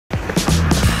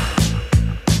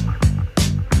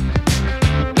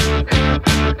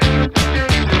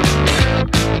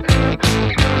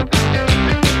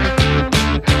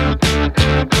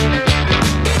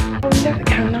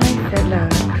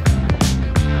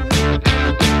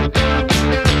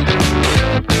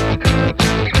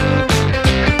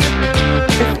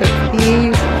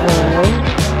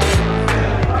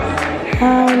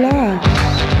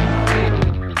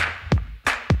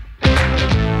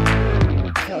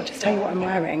I'll just tell you what I'm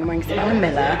wearing. I'm wearing Savannah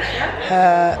Miller,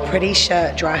 her pretty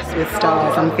shirt dress with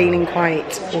stars. I'm feeling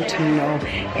quite autumnal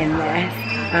in this,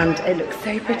 and it looks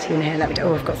so pretty in here.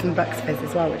 Oh, I've got some Bucks Fizz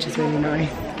as well, which is really nice.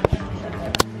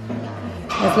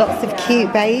 There's lots of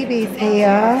cute babies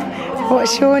here.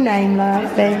 What's your name,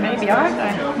 love? Baby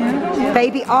Arthur.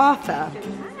 Baby Arthur.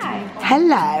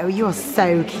 Hello, you're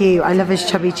so cute. I love his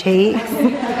chubby cheeks.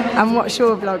 And what's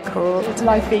your vlog called? It's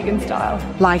Life Vegan Style.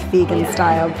 Life Vegan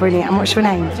Style, brilliant. And what's your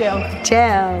name? Jill.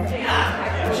 Jill.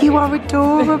 You are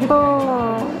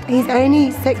adorable. He's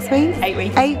only 6 weeks? 8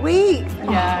 weeks. 8 weeks?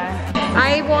 Yeah.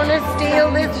 I want to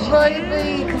steal this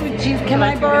baby. Can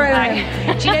I borrow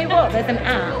him? Do you know what? There's an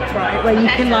app, right, where you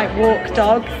can like walk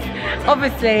dogs.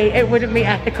 Obviously, it wouldn't be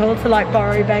ethical to like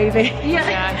borrow baby.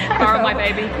 Yeah, borrow my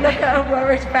baby. Look at her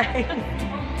worried face.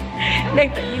 No,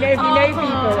 but you know, if you know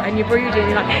people and you're brooding,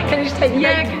 you're like, can I just take you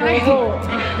baby for a walk?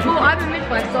 Well, I'm a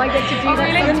midwife, so I get to do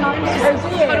that sometimes.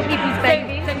 Cuddle people's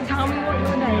babies. So tell me what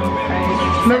your name is.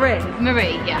 Marie.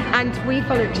 Marie, yeah. And we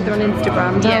follow each other on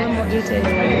Instagram. Tell them what you do.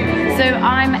 So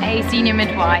I'm a senior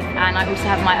midwife, and I also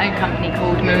have my own company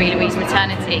called Marie Louise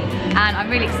Maternity. And I'm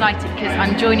really excited because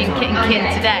I'm joining Kit and Kin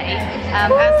today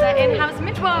as an in-house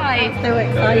midwife. So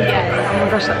excited. Oh my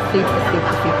gosh, that's super,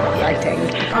 super, super exciting.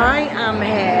 I am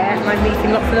here and I'm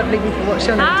meeting lots of lovely people. What's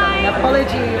your name, darling? Now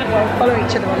follow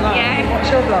each other online. Yeah. What's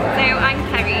your vlog? So I'm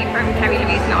Kerry from Kerry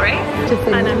Louise Norris,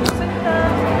 And and I'm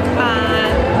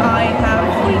I have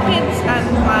 3 kids, and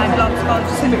my blog's called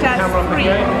Success Free.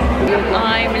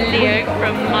 I'm Leo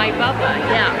from My Bubba,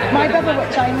 yeah. My Bubba,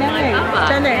 which I know. My Bubba,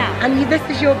 Jenny. yeah. And this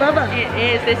is your Bubba. It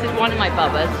is, this is one of my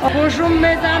Bubbas. Bonjour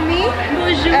mes amis.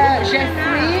 Bonjour. Je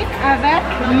suis avec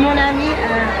mon ami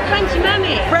French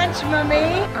Mummy. French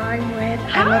Mummy. I'm with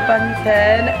Emma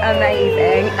Bunton.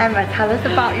 Amazing. Emma, tell us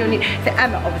about your new... So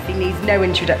Emma obviously needs no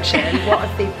introduction. What a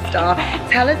superstar.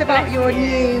 Tell us about your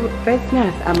new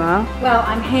business, Emma. Well,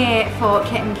 I'm here for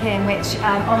Kit and Kin, which,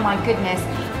 oh my goodness,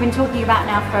 we've been talking about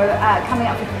now for coming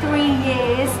up for 3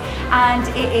 years, and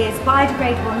it is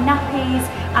biodegradable nappies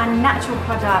and natural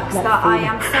products that I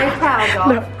am so proud of.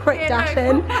 Look, quick dash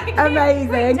in.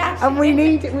 Amazing. And we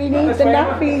need the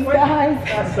nappies, guys.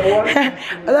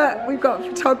 Look, we've got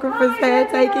photographers here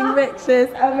taking pictures.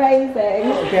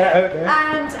 Amazing.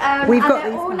 And We've got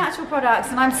they're these all natural products,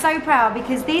 and I'm so proud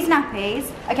because these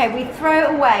nappies, okay, we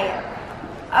throw away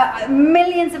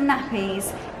millions of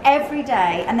nappies every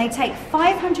day, and they take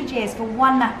 500 years for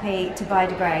one nappy to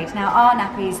biodegrade. Now our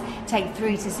nappies take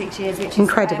 3 to 6 years, which is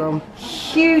incredible. A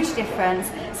huge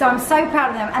difference. So I'm so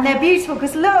proud of them, and they're beautiful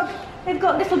because look, they've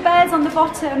got little bears on the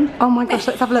bottom. Oh my gosh,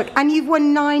 let's have a look. And you've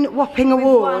won 9 whopping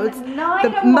awards. Won 9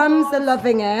 the mums are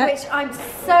loving it. Which I'm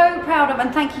so proud of,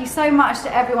 and thank you so much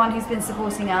to everyone who's been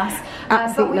supporting us.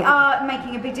 But we are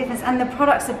making a big difference, and the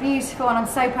products are beautiful, and I'm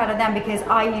so proud of them because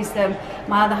I use them,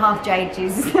 my other half Jade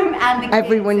uses them, and the kids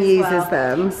everyone as uses well.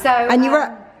 them. So, and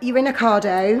you're in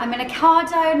Ocado. I'm in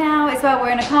Ocado now as well.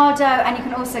 We're in Ocado, and you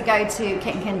can also go to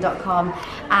kitandkin.com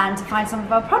and find some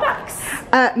of our products.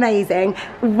 Amazing.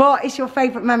 What is your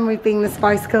favourite memory of being the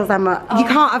Spice Girls, Emma? You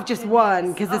can't have just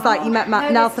one, because it's like you met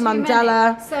Nelson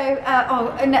Mandela. So,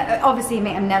 obviously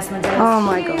meeting Nelson Mandela. Oh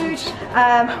my huge.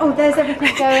 gosh. Oh, there's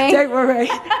everything going. Don't worry.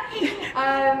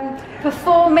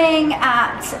 Performing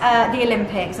at the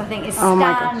Olympics, I think, is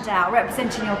stand out,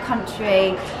 representing your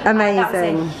country. Amazing.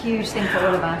 That was a huge thing for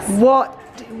all of us. What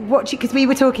because we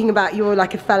were talking about you're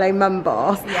like a fellow mum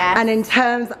boss. Yes. And in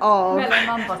terms of fellow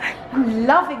mum boss, I'm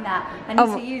loving that. I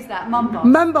need to use that, mum boss.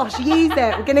 Mum boss, use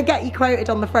it. We're gonna get you quoted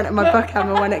on the front of my book,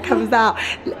 Emma, when it comes out.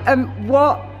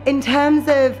 In terms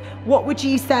of what would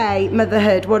you say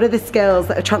motherhood? What are the skills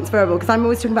that are transferable? Because I'm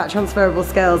always talking about transferable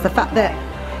skills. The fact that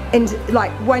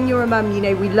like when you're a mum, you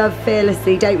know, we love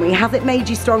fearlessly, don't we? Has it made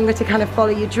you stronger to kind of follow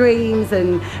your dreams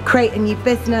and create a new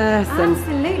business?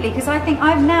 Absolutely, because I think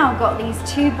I've now got these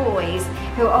 2 boys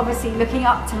who are obviously looking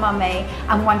up to mummy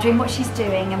and wondering what she's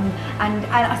doing,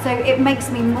 and so it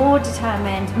makes me more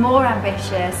determined, more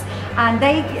ambitious, and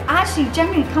they actually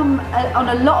generally come on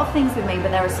a lot of things with me,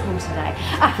 but they're at school today.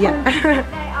 Yeah.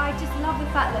 I just love the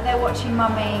fact that they're watching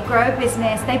mummy grow a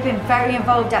business. They've been very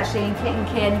involved actually in Kit and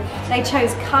Kin. They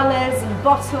chose colours and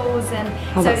bottles, and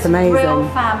so it's amazing. a real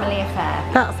family affair.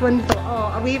 That's wonderful.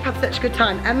 Oh, we've had such a good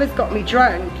time. Emma's got me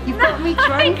drunk. You've got me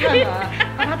drunk, Emma.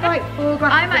 I've had like 4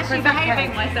 glasses I'm actually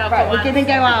behaving myself. Right, we're going to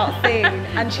go out soon.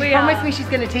 And she promised me she's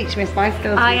going to teach me a Spice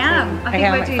Girls I am. I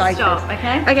think we'll do stop,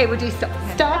 okay? Okay, we'll do stop.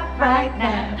 Stop right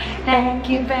now. Thank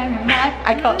you very much.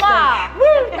 I can't say.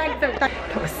 Woo, thanks so much.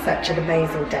 That was such an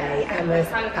amazing day. Emma's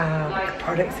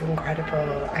products are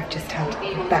incredible. I've just had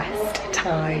the best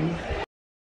time.